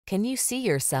Can you see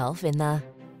yourself in the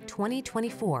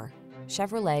 2024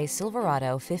 Chevrolet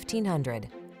Silverado 1500?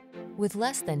 With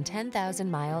less than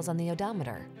 10,000 miles on the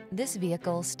odometer, this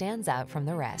vehicle stands out from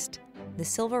the rest. The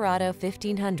Silverado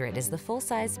 1500 is the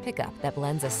full-size pickup that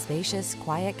blends a spacious,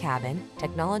 quiet cabin,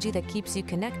 technology that keeps you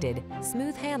connected,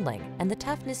 smooth handling, and the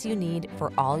toughness you need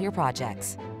for all your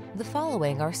projects. The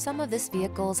following are some of this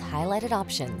vehicle's highlighted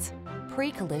options: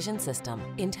 pre-collision system,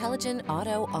 intelligent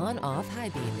auto on-off high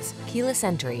beams, keyless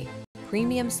entry,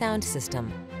 premium sound system,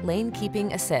 lane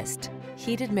keeping assist,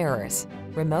 heated mirrors,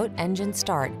 remote engine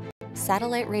start,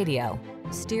 satellite radio,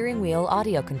 steering wheel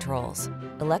audio controls,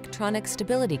 electronic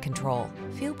stability control.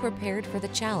 Feel prepared for the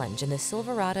challenge in the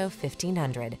Silverado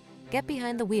 1500. Get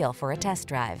behind the wheel for a test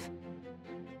drive.